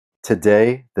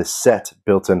Today, the set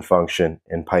built-in function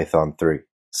in Python 3.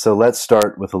 So let's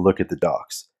start with a look at the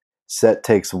docs. Set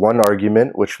takes one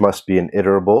argument, which must be an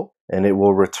iterable, and it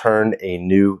will return a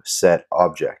new set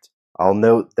object. I'll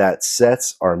note that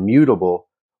sets are mutable,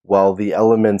 while the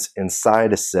elements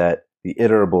inside a set, the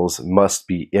iterables, must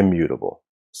be immutable.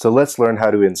 So let's learn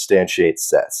how to instantiate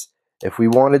sets. If we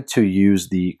wanted to use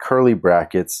the curly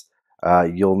brackets,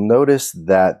 you'll notice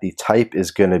that the type is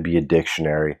going to be a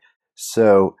dictionary.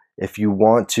 So if you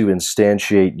want to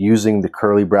instantiate using the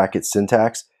curly bracket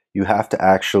syntax, you have to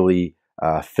actually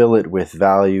fill it with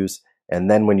values,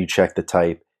 and then when you check the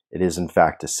type, it is in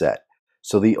fact a set.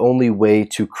 So the only way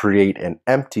to create an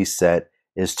empty set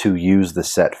is to use the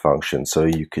set function. So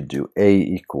you could do a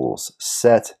equals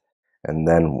set, and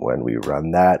then when we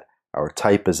run that, our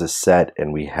type is a set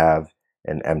and we have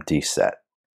an empty set.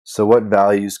 So what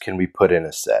values can we put in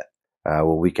a set?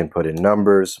 Well, we can put in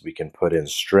numbers, we can put in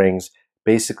strings,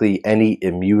 basically any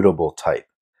immutable type.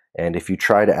 And if you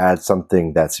try to add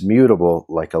something that's mutable,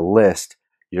 like a list,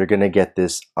 you're going to get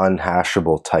this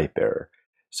unhashable type error.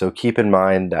 So keep in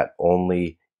mind that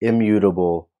only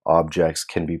immutable objects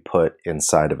can be put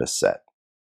inside of a set.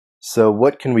 So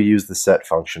what can we use the set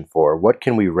function for? What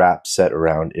can we wrap set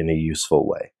around in a useful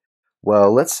way?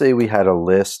 Well, let's say we had a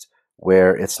list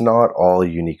where it's not all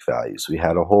unique values. We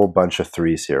had a whole bunch of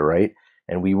 3s here, right?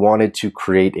 And we wanted to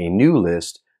create a new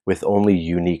list with only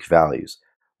unique values.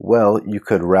 Well, you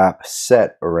could wrap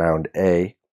set around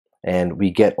A, and we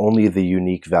get only the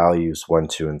unique values 1,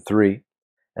 2, and 3.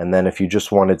 And then if you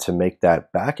just wanted to make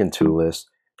that back into a list,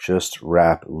 just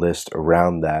wrap list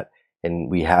around that,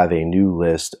 and we have a new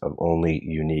list of only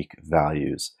unique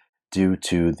values due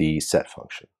to the set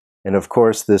function. And of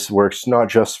course, this works not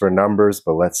just for numbers,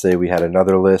 but let's say we had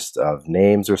another list of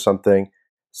names or something.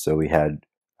 So we had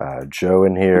Joe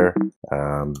in here,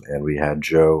 and we had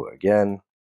Joe again,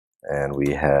 and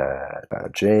we had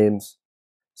James.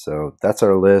 So that's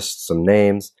our list, some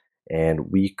names,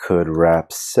 and we could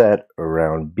wrap set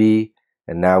around B,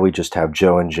 and now we just have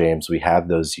Joe and James. We have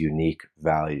those unique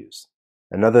values.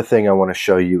 Another thing I want to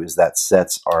show you is that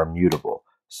sets are mutable.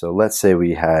 So let's say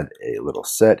we had a little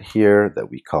set here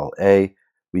that we call A.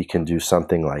 We can do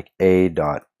something like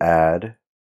a.add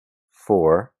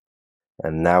 4,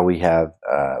 and now we have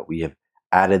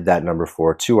added that number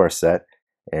 4 to our set,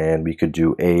 and we could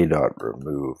do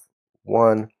a.remove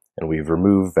 1, and we've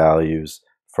removed values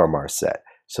from our set.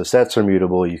 So sets are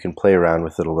mutable. You can play around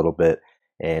with it a little bit,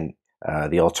 and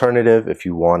the alternative, if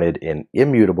you wanted an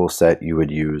immutable set, you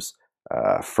would use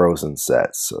frozen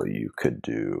set. So you could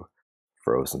do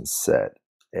frozen set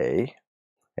A,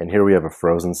 and here we have a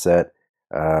frozen set.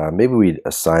 Maybe we'd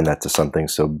assign that to something,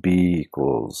 so B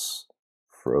equals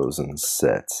frozen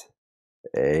set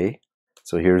A.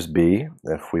 So here's B.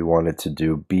 If we wanted to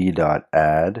do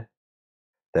b.add,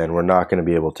 then we're not going to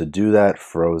be able to do that.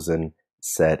 Frozen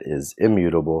set is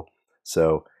immutable.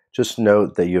 So just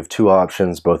note that you have two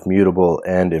options, both mutable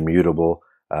and immutable,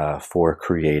 for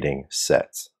creating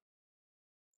sets.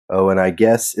 Oh, and I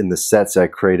guess in the sets I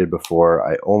created before,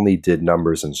 I only did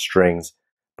numbers and strings,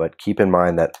 but keep in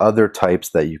mind that other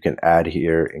types that you can add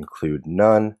here include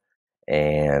none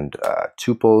and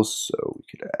tuples. So we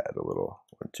could add a little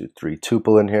 1, 2, 3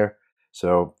 tuple in here.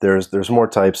 So there's more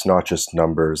types, not just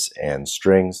numbers and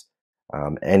strings,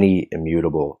 any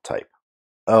immutable type.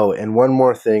 Oh, and one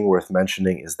more thing worth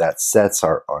mentioning is that sets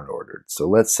are unordered. So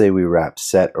let's say we wrap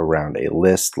set around a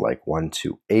list like 1,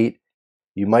 2, 8.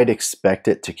 You might expect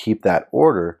it to keep that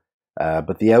order,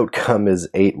 but the outcome is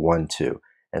 8, 1, 2.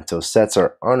 And so sets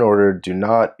are unordered. Do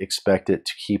not expect it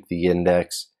to keep the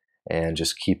index, and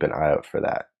just keep an eye out for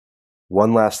that.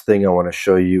 One last thing I want to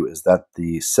show you is that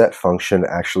the set function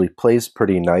actually plays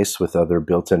pretty nice with other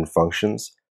built-in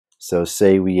functions. So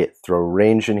say we throw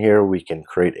range in here, we can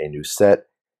create a new set,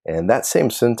 and that same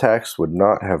syntax would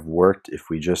not have worked if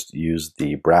we just used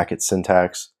the bracket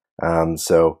syntax.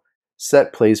 So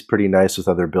set plays pretty nice with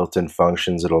other built-in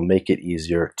functions. It'll make it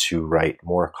easier to write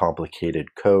more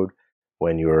complicated code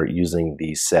when you're using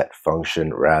the set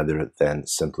function rather than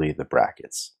simply the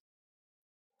brackets.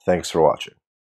 Thanks for watching.